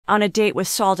On a date with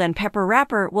Salt-N-Pepa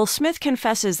rapper Will Smith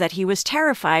confesses that he was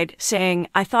terrified, saying,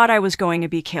 "I thought I was going to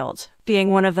be killed."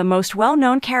 Being one of the most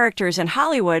well-known characters in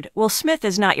Hollywood, Will Smith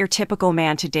is not your typical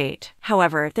man to date.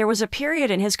 However, there was a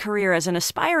period in his career as an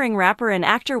aspiring rapper and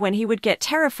actor when he would get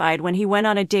terrified when he went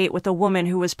on a date with a woman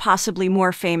who was possibly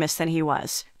more famous than he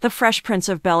was. The Fresh Prince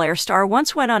of Bel-Air star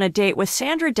once went on a date with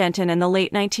Sandra Denton in the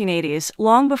late 1980s,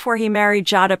 long before he married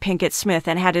Jada Pinkett Smith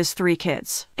and had his 3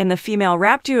 kids. In the female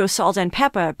rap duo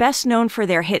Salt-N-Pepa, best known for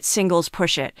their hit singles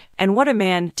Push It and What a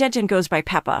Man, Denton goes by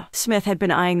Peppa. Smith had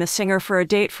been eyeing the singer for a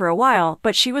date for a while,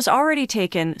 but she was already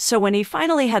taken, so when he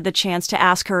finally had the chance to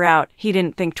ask her out, he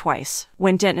didn't think twice.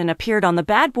 When Denton appeared on the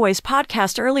Bad Boys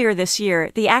podcast earlier this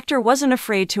year, the actor wasn't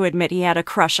afraid to admit he had a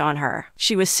crush on her.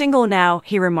 "She was single now,"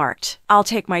 he remarked. "I'll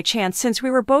take my chance since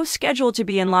we were both scheduled to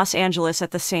be in Los Angeles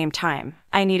at the same time.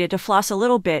 I needed to floss a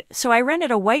little bit, so I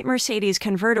rented a white Mercedes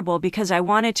convertible because I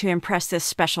wanted to impress this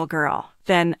special girl.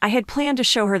 Then, I had planned to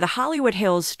show her the Hollywood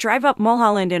Hills, drive up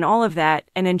Mulholland and all of that,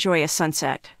 and enjoy a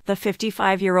sunset." The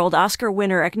 55-year-old Oscar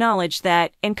winner acknowledged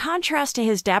that, in contrast to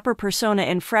his dapper persona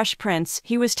in Fresh Prince,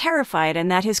 he was terrified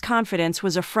and that his confidence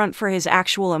was a front for his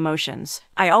actual emotions.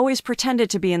 "I always pretended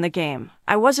to be in the game.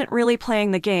 I wasn't really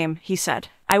playing the game," he said.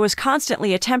 "I was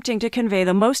constantly attempting to convey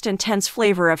the most intense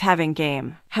flavor of having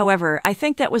game. However, I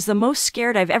think that was the most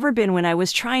scared I've ever been when I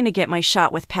was trying to get my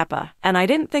shot with Peppa, and I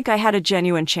didn't think I had a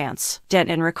genuine chance."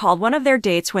 Denton recalled one of their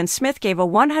dates when Smith gave a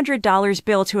 $100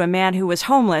 bill to a man who was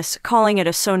homeless, calling it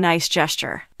a so nice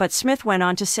gesture. But Smith went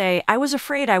on to say, "I was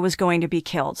afraid I was going to be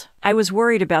killed. I was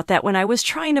worried about that when I was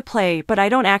trying to play, but I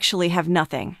don't actually have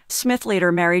nothing." Smith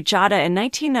later married Jada in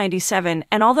 1997,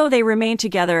 and although they remain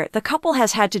together, the couple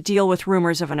has had to deal with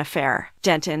rumors of an affair.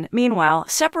 Denton, meanwhile,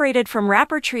 separated from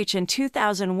rapper Treach in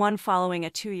 2001 following a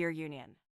 2-year union.